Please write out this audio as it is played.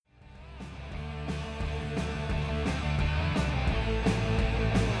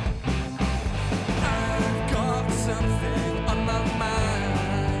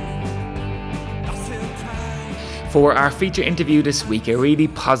For our feature interview this week, a really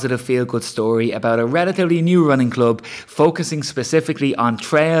positive feel-good story about a relatively new running club focusing specifically on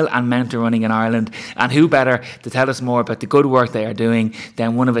trail and mountain running in Ireland. And who better to tell us more about the good work they are doing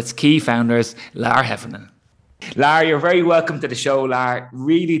than one of its key founders, Lar Heffernan. Lar, you're very welcome to the show, Lar.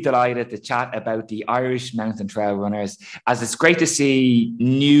 Really delighted to chat about the Irish mountain trail runners, as it's great to see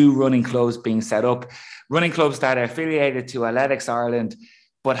new running clubs being set up, running clubs that are affiliated to Athletics Ireland,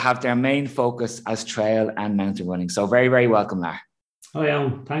 but have their main focus as trail and mountain running. So very, very welcome, Lar. Hi,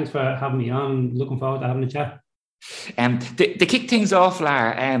 Alan. Thanks for having me on. Looking forward to having a chat. To kick things off,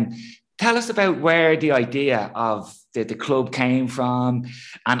 Lar, tell us about where the idea of the club came from.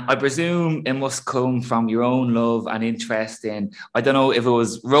 And I presume it must come from your own love and interest in, I don't know if it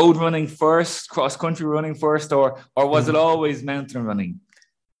was road running first, cross-country running first, or was it always mountain running?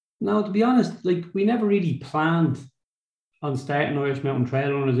 No, to be honest, we never really planned on starting Irish Mountain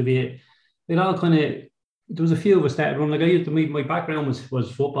Trail Runners. It all kind of, there was a few of us started running. My background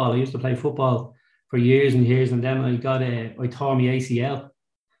was football. I used to play football for years and years, and then I tore my ACL.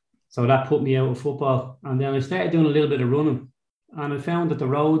 So that put me out of football. And then I started doing a little bit of running, and I found that the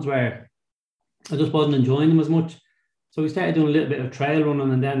roads I just wasn't enjoying them as much. So we started doing a little bit of trail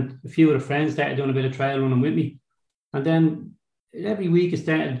running, and then a few of the friends started doing a bit of trail running with me. And then every week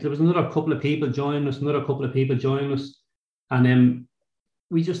there was another couple of people joining us, and then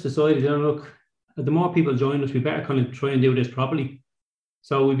we just decided, look, the more people join us, we better kind of try and do this properly.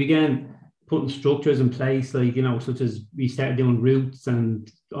 So we began putting structures in place, such as we started doing routes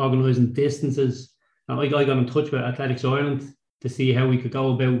and organising distances. And I got in touch with Athletics Ireland to see how we could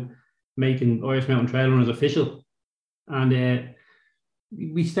go about making Irish Mountain Trail Runners official. And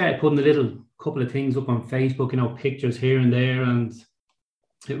we started putting a couple of things up on Facebook, pictures here and there. And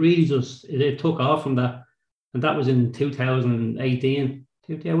it really it took off from that. And that was in 2018.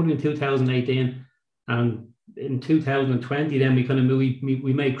 Yeah, it would have been 2018. And in 2020, then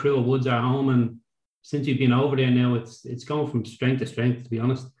we made Crew of Woods our home. And since we've been over there now, it's going from strength to strength, to be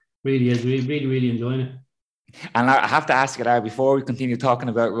honest. Really is. Really, really enjoying it. And Lar, I have to ask you, Lar, before we continue talking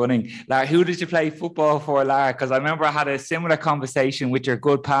about running, Lar, who did you play football for, Lar? Because I remember I had a similar conversation with your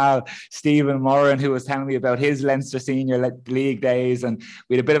good pal, Stephen Moran, who was telling me about his Leinster Senior League days. And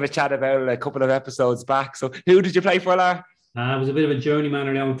we had a bit of a chat about it a couple of episodes back. So who did you play for, Lar? I was a bit of a journeyman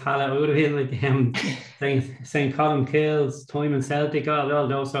around Tallaght. I would have been St. Colin Kills, Twyman Celtic, all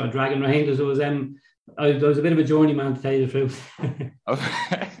those sort of dragon ranges. I was a bit of a journeyman, to tell you the truth.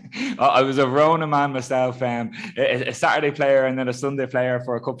 I was a Rona man myself, a Saturday player and then a Sunday player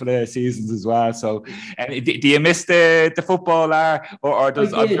for a couple of seasons as well. So, do you miss the football, Lar? Or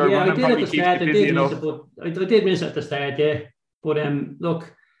does I did, running probably keep you busy enough? I did miss it at the start, yeah. But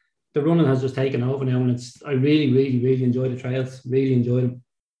look, the running has just taken over now, and I really, really, really enjoy the trails. Really enjoy them.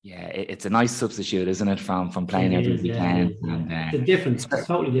 Yeah, it's a nice substitute, isn't it, from playing every weekend? Yeah. The difference, it's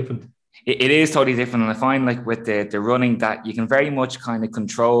totally different. It is totally different. And I find with the running that you can very much kind of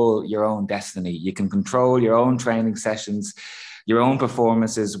control your own destiny. You can control your own training sessions, your own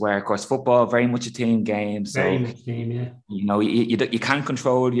performances, where, of course, football, very much a team game. So, very much team, yeah. You can't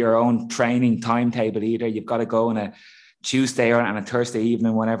control your own training timetable either. You've got to go on a Tuesday or on a Thursday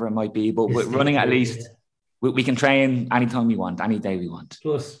evening, whenever it might be. But with running, at least, we can train anytime we want, any day we want.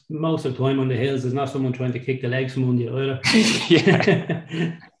 Plus, most of the time on the hills, there's not someone trying to kick the legs from under you either.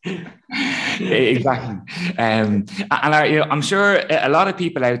 Yeah. Exactly. And I'm sure a lot of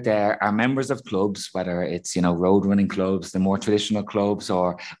people out there are members of clubs, whether it's road running clubs, the more traditional clubs,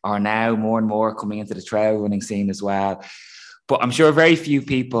 or are now more and more coming into the trail running scene as well. But I'm sure very few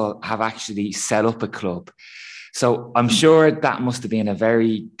people have actually set up a club. So I'm sure that must have been a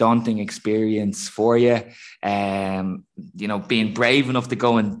very daunting experience for you. Being brave enough to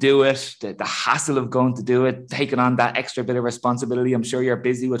go and do it, the hassle of going to do it, taking on that extra bit of responsibility. I'm sure you're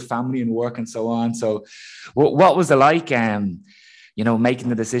busy with family and work and so on. So what was it like, making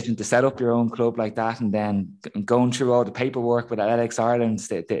the decision to set up your own club like that, and then going through all the paperwork with Athletics Ireland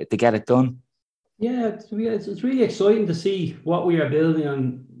to get it done? Yeah, it's really exciting to see what we are building,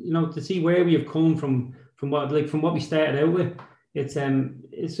 and to see where we have come from what we started out with. It's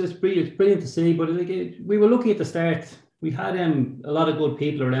just brilliant. It's brilliant to see. But we were lucky at the start. We had a lot of good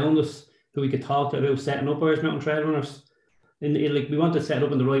people around us who we could talk to about setting up Irish Mountain Trail Runners. We want to set it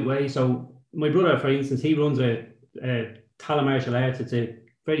up in the right way. So my brother, for instance, he runs a Tallaght Martial Arts. It's a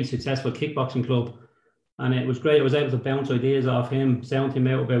very successful kickboxing club, and it was great. I was able to bounce ideas off him, sound him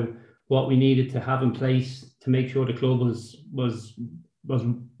out about what we needed to have in place to make sure the club was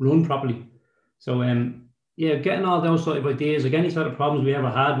run properly. So getting all those sort of ideas, any sort of problems we ever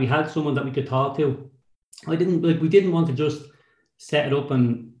had, we had someone that we could talk to. We didn't want to just set it up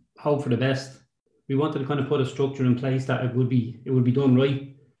and hope for the best. we wanted to kind of put a structure in place that it would be done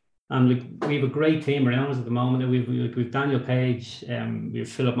right. And like we have a great team around us at the moment. We've Daniel Page, we have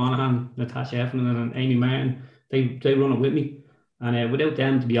Philip Monaghan, Natasha Heffernan, and Amy Martin. They run it with me, and without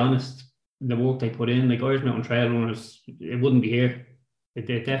them, to be honest, the work they put in, like Irish Mountain Trail Runners, it wouldn't be here. It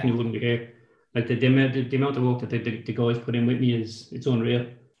definitely wouldn't be here. Like the amount of work that the guys put in with me it's unreal,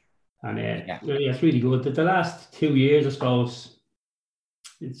 and it's really good. The last 2 years, I suppose,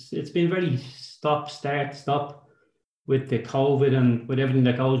 it's been very stop with the COVID and with everything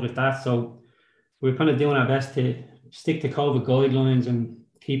that goes with that. So we're kind of doing our best to stick to COVID guidelines and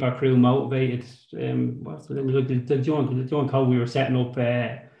keep our crew motivated. During COVID, we were setting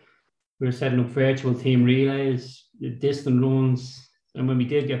up virtual team relays, distant runs, and when we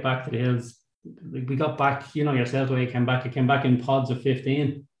did get back to the hills, we got back. You know yourself, when it came back in pods of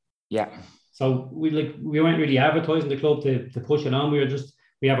 15. Yeah. So we weren't really advertising the club to push it on.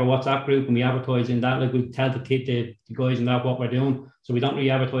 We have a WhatsApp group and we advertise in that. Like we tell the guys in that what we're doing. So we don't really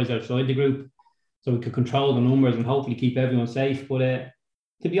advertise outside the group. So we could control the numbers and hopefully keep everyone safe. But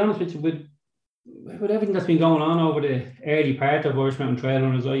to be honest with you, with everything that's been going on over the early part of Irish Mountain Trail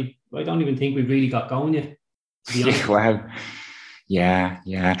Runners, I don't even think we've really got going yet. To be honest. Wow. Yeah.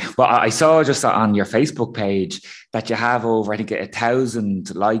 Well, I saw just on your Facebook page that you have over, I think,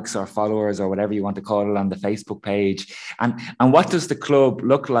 1,000 likes or followers or whatever you want to call it on the Facebook page. And what does the club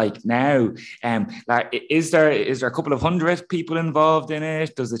look like now? Like, is there a couple of hundred people involved in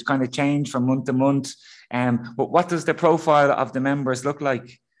it? Does it kind of change from month to month? But what does the profile of the members look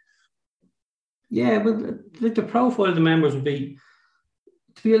like? Yeah, but like the profile of the members would be,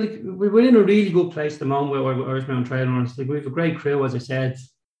 to be like, we're in a really good place at the moment with Irish Mountain Trail Runners. Like we have a great crew, as I said.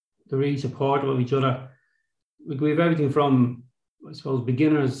 They're really supportive of each other. Like we have everything from, I suppose,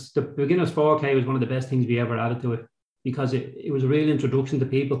 beginners. The beginners 4K was one of the best things we ever added to it, because it was a real introduction to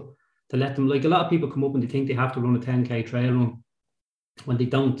people, to let them, like a lot of people come up and they think they have to run a 10K trail run when they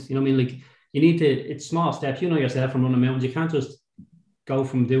don't. You know what I mean? Like you need to, it's small steps. You know yourself from running mountains. You can't just go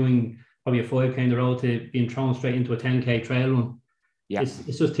from doing probably a 5K in the road to being thrown straight into a 10K trail run. Yeah.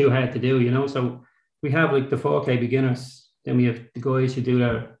 It's just too hard to do, you know. So we have like the 4K beginners, then we have the guys who do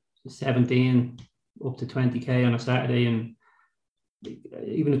their 17 up to 20K on a Saturday, and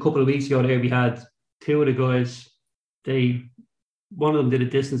even a couple of weeks ago there we had two of the guys. One of them did a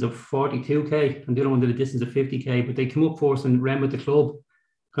distance of 42K and the other one did a distance of 50K, but they came up for us and ran with the club,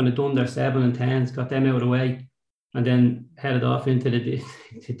 kind of done their 7 and 10s, got them out of the way, and then headed off into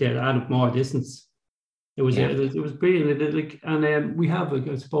to add more distance. It was brilliant. Like, and we have, like,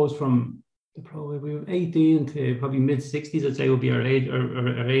 I suppose, from we were 18 to probably mid 60s, I'd say would be our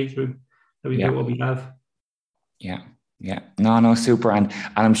age group that we do what we have. Yeah. No, super. And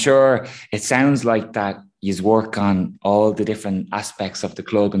I'm sure it sounds like that you work on all the different aspects of the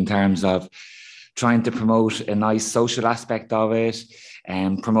club in terms of trying to promote a nice social aspect of it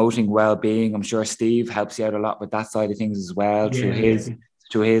and promoting well-being. I'm sure Steve helps you out a lot with that side of things as well,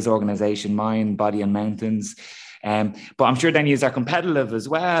 through his organization, Mind, Body and Mountains. But I'm sure then you are competitive as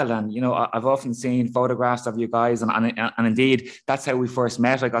well. And, you know, I've often seen photographs of you guys and indeed, that's how we first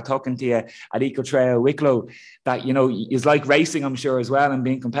met. I got talking to you at Eco Trail Wicklow, that, you know, it's like racing, I'm sure, as well, and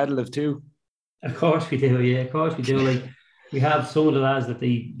being competitive too. Of course we do. Yeah, of course we do. Like we have some of the lads that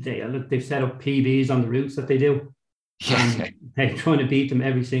they've set up PBs on the routes that they do. Yeah. They're trying to beat them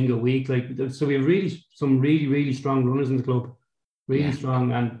every single week. Like, so we have some really strong runners in the club. Really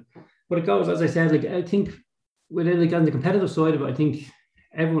strong, but it goes, as I said, like I think within, like, on the competitive side of it, I think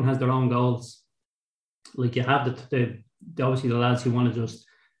everyone has their own goals. Like you have the obviously the lads who want to just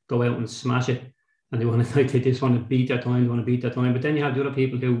go out and smash it, and they want to, like, they just want to beat their time, But then you have the other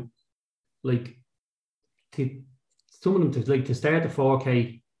people who, like, some of them to start the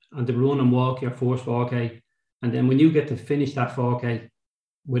 4K and to run and walk your first 4K, and then when you get to finish that 4K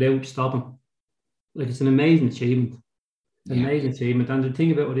without stopping, like, it's an amazing achievement. Amazing achievement. And the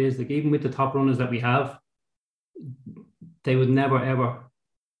thing about it is, like, even with the top runners that we have, they would never ever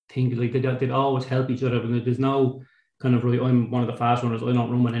think, like, they'd always help each other. But there's no kind of, right, I'm one of the fast runners, I don't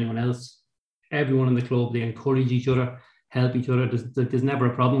run with anyone else. Everyone in the club, they encourage each other, help each other. There's never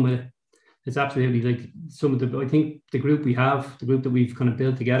a problem with it. It's absolutely, like, I think the group that we've kind of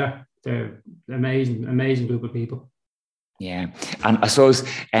built together, they're amazing group of people. Yeah. And I suppose,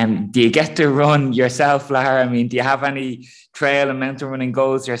 do you get to run yourself, Lara? I mean, do you have any trail and mountain running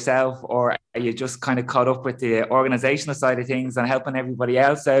goals yourself, or are you just kind of caught up with the organizational side of things and helping everybody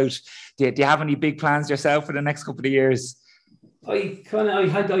else out? Do you have any big plans yourself for the next couple of years? I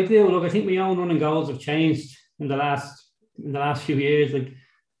do. Look, I think my own running goals have changed in the last few years. Like,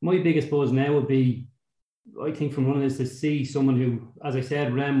 my biggest buzz now would be, I think, from running, is to see someone who, as I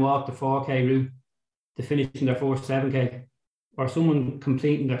said, walked the 4K route to finishing their first 7K, or someone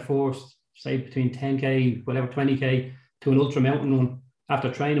completing their first, say, between 10K, whatever, 20K to an ultra mountain run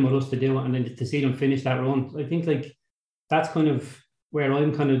after training with us to do it, and then to see them finish that run. I think like that's kind of where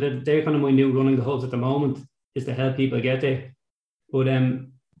I'm kind of, they're kind of my new running goals at the moment, is to help people get there. But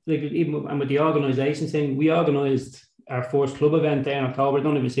like even and with the organisation thing, we organised our first club event there in October. I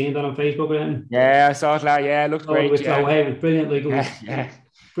don't know if you've seen that on Facebook or anything. Yeah, I saw it, lad. Yeah, it looked great. It was brilliant. Like, it was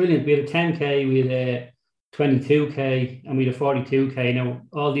brilliant. We had a 10K, we had a 22K, and we had a 42K. Now,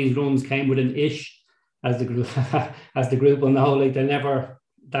 all these runs came with an ish, as the group as the group will know. Like, they're never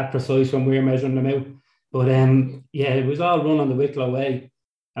that precise when we're measuring them out. But yeah, it was all run on the Wicklow Way,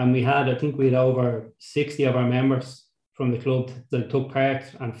 and I think we had over 60 of our members from the club that took part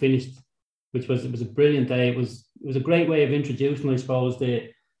and finished, it was a brilliant day. It was a great way of introducing, I suppose, the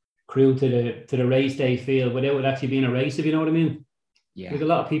crew to the race day feel without it actually being a race, if you know what I mean. Yeah. Like, a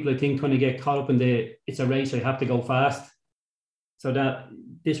lot of people, I think, when they get caught up in it's a race, I have to go fast. So that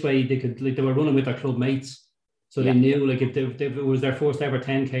this way they could, like, they were running with their club mates. So they knew, like, if it was their first ever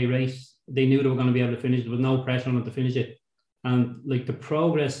 10K race, they knew they were going to be able to finish it. There was no pressure on them to finish it. And like the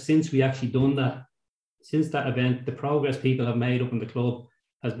progress since we actually done that, since that event, the progress people have made up in the club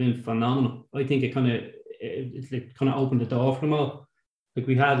has been phenomenal. I think it kind of opened the door for them all. Like,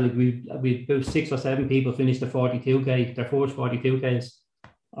 we had about 6 or 7 people finish the 42K, their first 42Ks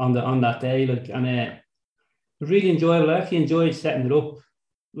on that day. Like, and it was really enjoyable. I actually enjoyed setting it up.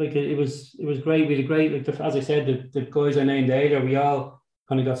 Like, it was great. We had a great, like, as I said, the guys I named earlier, we all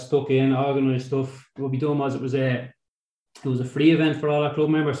kind of got stuck in, organised stuff. What we done was it was a free event for all our club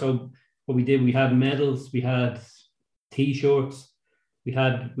members. So what we did, we had medals, we had T-shirts, we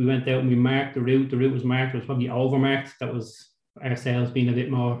went out and we marked the route. The route was marked. It was probably overmarked. That was ourselves being a bit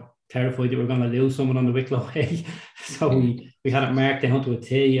more terrified that we were going to lose someone on the Wicklow Way. So we had it marked down to a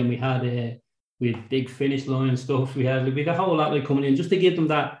T, and we had big finish line and stuff. We had a whole lot like coming in just to give them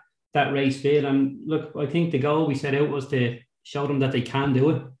that race feel. And look, I think the goal we set out was to show them that they can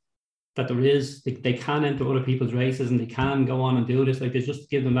do it, that they can enter other people's races and they can go on and do this. Like, they just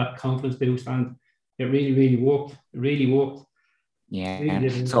give them that confidence boost, and it really, really worked. It really worked. Yeah.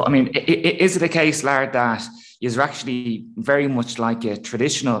 So, I mean, is it a case, Lard, that you're actually very much like a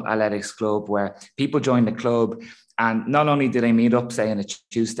traditional athletics club where people join the club and not only do they meet up, say, on a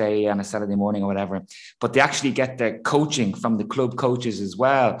Tuesday and a Saturday morning or whatever, but they actually get their coaching from the club coaches as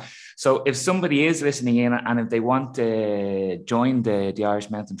well. So if somebody is listening in and if they want to join the Irish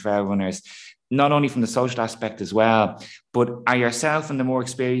Mountain Trail Runners, not only from the social aspect as well, but are yourself and the more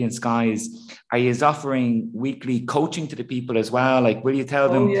experienced guys, are you offering weekly coaching to the people as well? Like, will you tell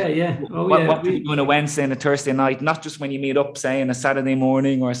them what to do on a Wednesday and a Thursday night, not just when you meet up, say, on a Saturday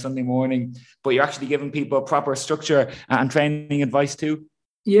morning or a Sunday morning, but you're actually giving people a proper structure and training advice too?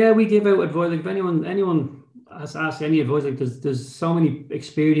 Yeah, we give out advice. Like, if anyone has asked any advice, like, there's so many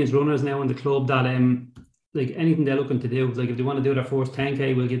experienced runners now in the club that like, anything they're looking to do, like, if they want to do their first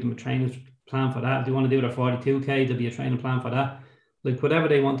 10K, we'll give them a training plan for that. If they want to do their 42K, there'll be a training plan for that. Like, whatever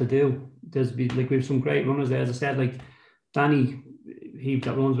they want to do, we have some great runners there. As I said, like Danny,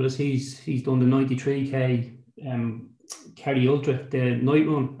 that runs with us, he's done the 93K Kerry Ultra, the night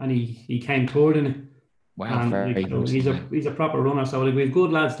run, and he came third in it. Wow, very good. He's a proper runner. So, like, we have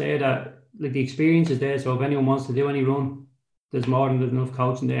good lads there that, like, the experience is there. So if anyone wants to do any run, there's more than enough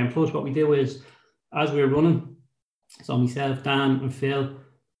coaching there. And plus, what we do is, as we're running, so myself, Dan, and Phil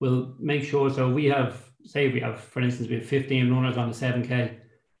will make sure. So we have, for instance, we have 15 runners on the 7K,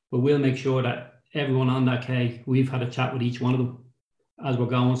 but we'll make sure that everyone on that K, we've had a chat with each one of them as we're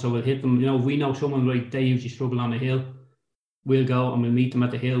going. So we'll hit them. You know, if we know someone, like, they usually struggle on the hill, we'll go and we'll meet them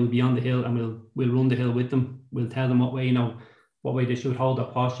at the hill. We'll be on the hill and we'll run the hill with them. We'll tell them what way they should hold their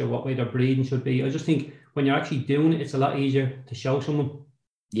posture, what way their breathing should be. I just think when you're actually doing it, it's a lot easier to show someone.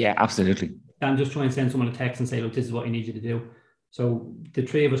 Yeah, absolutely. Than just try and send someone a text and say, look, this is what you need you to do. So the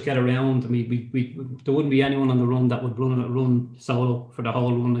three of us get around. I mean, there wouldn't be anyone on the run that would run solo for the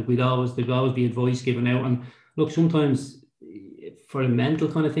whole run. Like, there'd always be advice given out. And look, sometimes for a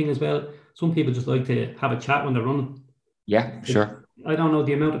mental kind of thing as well, some people just like to have a chat when they're running. Yeah, sure. I don't know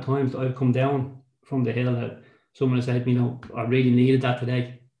the amount of times that I've come down from the hill that someone has said, you know, I really needed that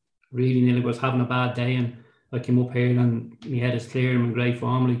today. Really needed. I was having a bad day and I came up here and my head is clear and I'm in great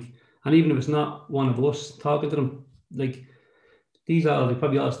form. Like, and even if it's not one of us talking to them, like, they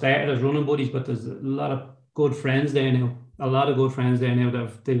probably all started as running buddies, but there's a lot of good friends there now.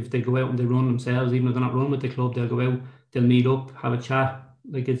 That they go out and they run themselves. Even if they're not running with the club, they'll go out, they'll meet up, have a chat.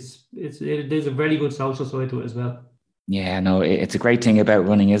 Like, there's a very good social side to it as well. Yeah, no, it's a great thing about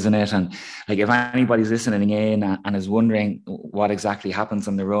running, isn't it? And like, if anybody's listening in and is wondering what exactly happens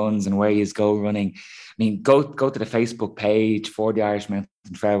on the runs and where you go running, I mean, go to the Facebook page for the Irish Mountain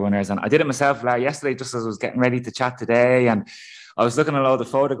Trail Runners. And I did it myself yesterday, just as I was getting ready to chat today. And I was looking at all the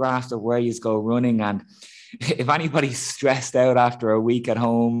photographs of where you go running. And if anybody's stressed out after a week at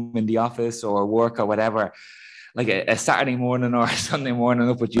home in the office or work or whatever, like a Saturday morning or a Sunday morning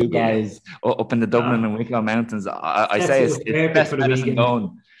up with you Yeah. guys up in the Dublin and Wicklow Mountains, I say it's perfect best for the medicine weekend.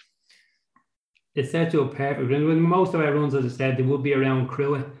 going. It's set you up perfect. And when most of our runs, as I said, they would be around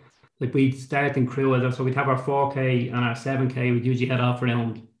Crua. Like we'd start in Crua, so we'd have our 4K and our 7K. We'd usually head off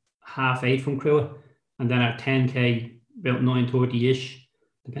around 8:30 from Crua, and then our 10K about 9:30ish,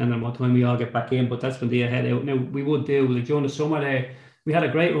 depending on what time we all get back in. But that's when they head out. Now we would do like during the summer there. We had a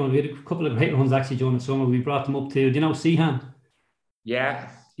great run. We had a couple of great runs actually during the summer. We brought them up to, do you know, Seahan? Yeah.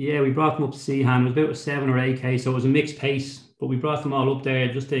 Yeah, we brought them up to Seahan. It was about a 7 or 8K, so it was a mixed pace. But we brought them all up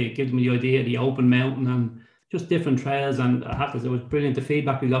there just to give them the idea of the open mountain and just different trails. And I have to say, it was brilliant. The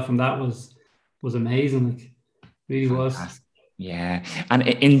feedback we got from that was amazing. Like, really was. Yeah. And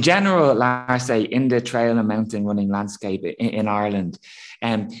in general, Lars, say in the trail and mountain running landscape in Ireland,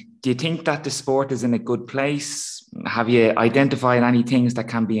 do you think that the sport is in a good place? Have you identified any things that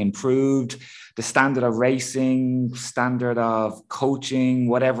can be improved? The standard of racing, standard of coaching,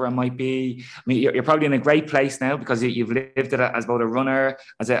 whatever it might be. I mean, you're probably in a great place now because you've lived it as both a runner,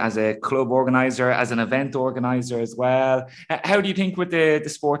 as a club organizer, as an event organizer as well. How do you think what the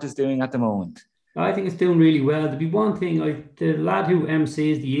sport is doing at the moment? I think it's doing really well. There'd be one thing, the lad who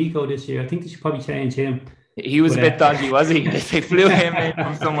MCs the Eco this year, I think they should probably change him. He was a bit dodgy, was he? They flew him in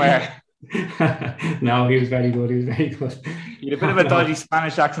from somewhere. No, he was very good. He was very good. He had a bit of a dodgy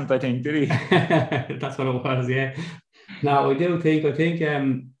Spanish accent, I think, did he? That's what it was, yeah. No, I think,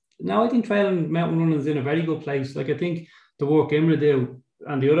 no, I think trail and mountain running is in a very good place. Like, I think the work Imra do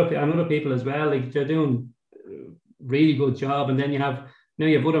and other people as well, like, they're doing a really good job. And then you have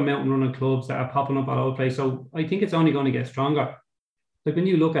other mountain running clubs that are popping up all over the place. So I think it's only going to get stronger. Like when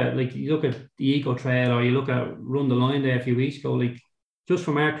you look at the Eco Trail or you look at Run the Line there a few weeks ago, like just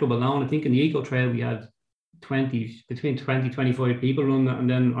from our club alone, I think in the Eco Trail we had between 20, 25 people running it. And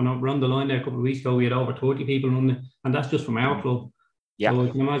then on Run the Line there a couple of weeks ago, we had over 30 people running it. And that's just from our club. Yeah. So I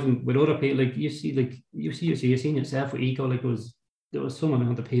can imagine with other people, like you've seen yourself with Eco, like there was some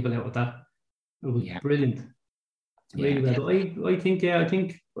amount of people out with that. It was brilliant. Really well. I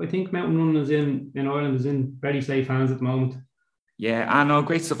think mountain running is in Ireland is in very safe hands at the moment. Yeah, I know,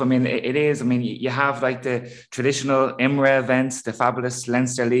 great stuff. I mean, it is. I mean, you have like the traditional IMRA events, the fabulous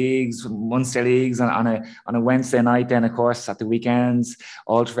Leinster Leagues, Munster Leagues on a Wednesday night, then of course at the weekends,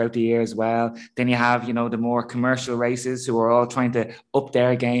 all throughout the year as well. Then you have, the more commercial races who are all trying to up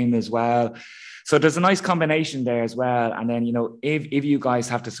their game as well. So there's a nice combination there as well. And then, if you guys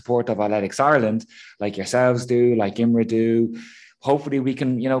have the support of Athletics Ireland, like yourselves do, like IMRA do, hopefully we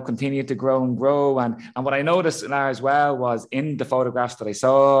can, continue to grow and grow. And what I noticed there as well was in the photographs that I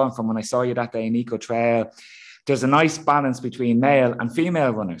saw from when I saw you that day in Eco Trail, there's a nice balance between male and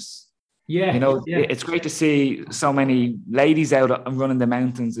female runners. Yeah. It's great to see so many ladies out and running the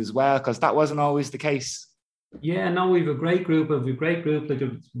mountains as well, because that wasn't always the case. Yeah, no, we've a great group, like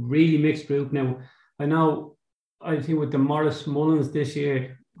a really mixed group. Now, I think with the Morris Mullins this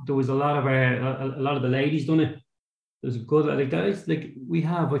year, there was a lot of the ladies done it. There's good, like that is like we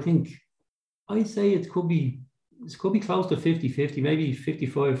have, I think, I'd say it could be close to 50-50, maybe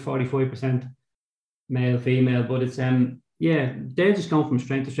 45% male, female, but it's, they're just going from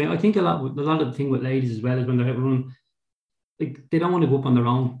strength to strength. I think a lot of the thing with ladies as well is when they're running, like they don't want to go up on their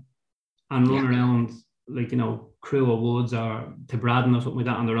own and run around, like, Crewe or Woods or to Braddon or something like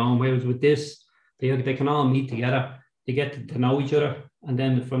that on their own. Whereas with this, they can all meet together. They get to know each other, and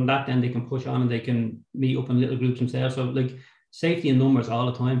then from that, then they can push on and they can meet up in little groups themselves. So like safety in numbers all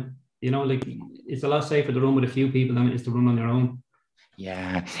the time. Like it's a lot safer to run with a few people than it is to run on your own.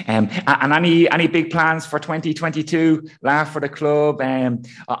 Yeah. And any big plans for 2022, Laugh, for the club?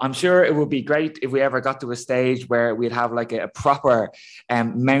 I'm sure it would be great if we ever got to a stage where we'd have like a proper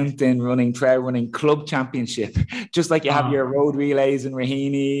mountain running, trail running club championship, just like you have your road relays in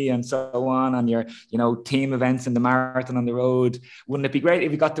Raheny and so on, and your, team events in the marathon on the road. Wouldn't it be great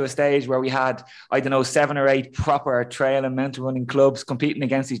if we got to a stage where we had, 7 or 8 proper trail and mountain running clubs competing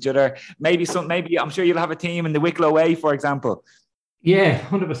against each other? Maybe I'm sure you'll have a team in the Wicklow Way, for example. Yeah,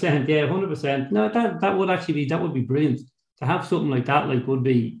 100%. Yeah, 100%. No, that would be brilliant to have something like that. Like, it would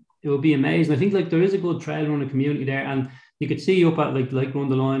be amazing. I think like there is a good trail running community there, and you could see up at like Run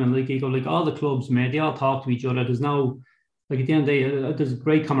the Line and like Eco, like all the clubs, man, they all talk to each other. There's no, like at the end of the day, there's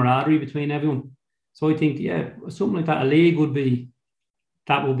great camaraderie between everyone. So I think, something like that, a league would be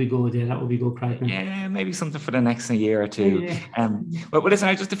good. Yeah, that would be good crack. Yeah, maybe something for the next year or two. Yeah. But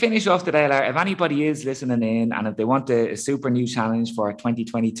listen, just to finish off today, Lara, if anybody is listening in and if they want a super new challenge for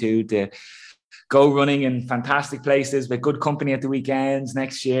 2022 to go running in fantastic places with good company at the weekends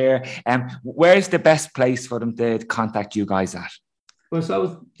next year, where's the best place for them to contact you guys at? Well,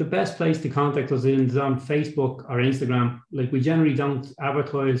 so the best place to contact us is on Facebook or Instagram. Like, we generally don't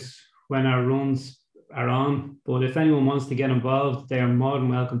advertise when our runs are on, but if anyone wants to get involved, they are more than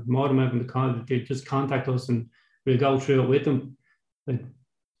welcome to just contact us and we'll go through it with them. Like,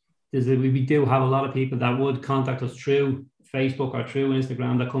 we do have a lot of people that would contact us through Facebook or through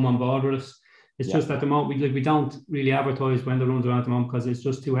Instagram that come on board with us. It's just at the moment we don't really advertise when the runs are on at the moment because it's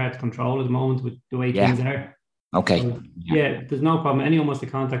just too hard to control at the moment with the way things are. Okay. So, there's no problem. Anyone wants to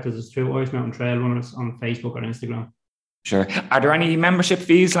contact us through Irish Mountain Trail Runners on Facebook or Instagram. Sure. Are there any membership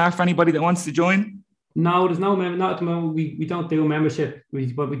fees, Lar, for anybody that wants to join? No, there's no membership. Not at the moment. We don't do membership.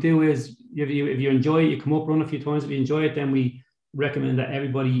 What we do is if you enjoy it, you come up, run a few times. If you enjoy it, then we recommend that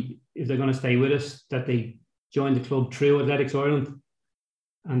everybody, if they're going to stay with us, that they join the club through Athletics Ireland,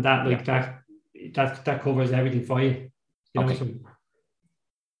 and that covers everything for you. Okay. So,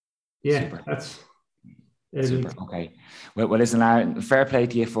 super. That's super. Okay. Well, listen, Lara, fair play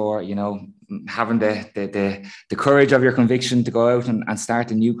to you for having the courage of your conviction to go out and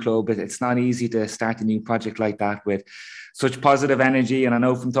start a new club. It's not easy to start a new project like that with such positive energy. And I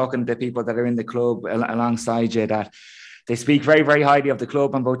know from talking to people that are in the club alongside you that they speak very, very highly of the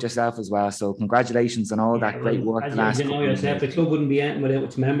club and about yourself as well. So congratulations on all that great work. As you know yourself, the club wouldn't be anything without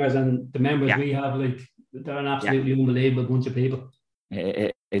its members, and the members we have, they're an absolutely unbelievable bunch of people.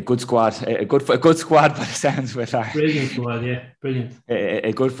 A good squad, a good squad by the sounds of it. Brilliant squad, brilliant.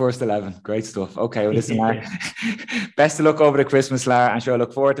 A good first 11, great stuff. Okay, well listen, Lara, best of luck over the Christmas, Lara. I'm sure I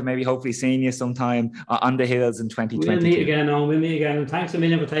look forward to maybe hopefully seeing you sometime on the hills in 2022. We'll meet again, and thanks a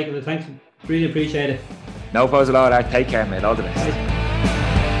million for taking the thanks. Really appreciate it. No pause at all, Lara. Take care, mate. All the best. Bye.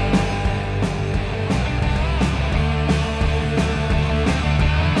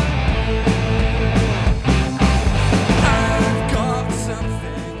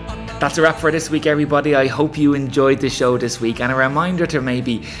 That's a wrap for this week, everybody. I hope you enjoyed the show this week, and a reminder to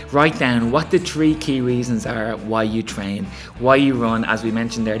maybe write down what the 3 key reasons are why you train, why you run, as we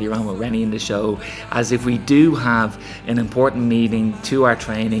mentioned earlier on with Rennie in the show, as if we do have an important meaning to our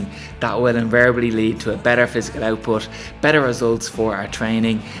training, that will invariably lead to a better physical output, better results for our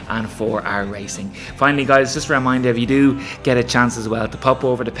training and for our racing. Finally, guys, just a reminder, if you do get a chance as well to pop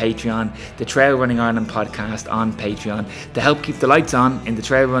over to Patreon, the Trail Running Ireland podcast on Patreon, to help keep the lights on in the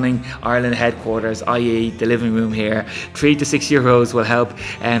Trail Running Ireland headquarters, i.e. the living room here. €3 to €6 will help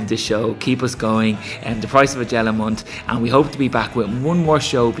the show keep us going, the price of a gel a month, and we hope to be back with one more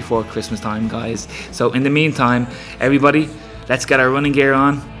show before Christmas time, guys. So in the meantime, everybody, let's get our running gear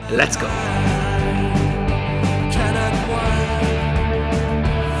on. Let's go.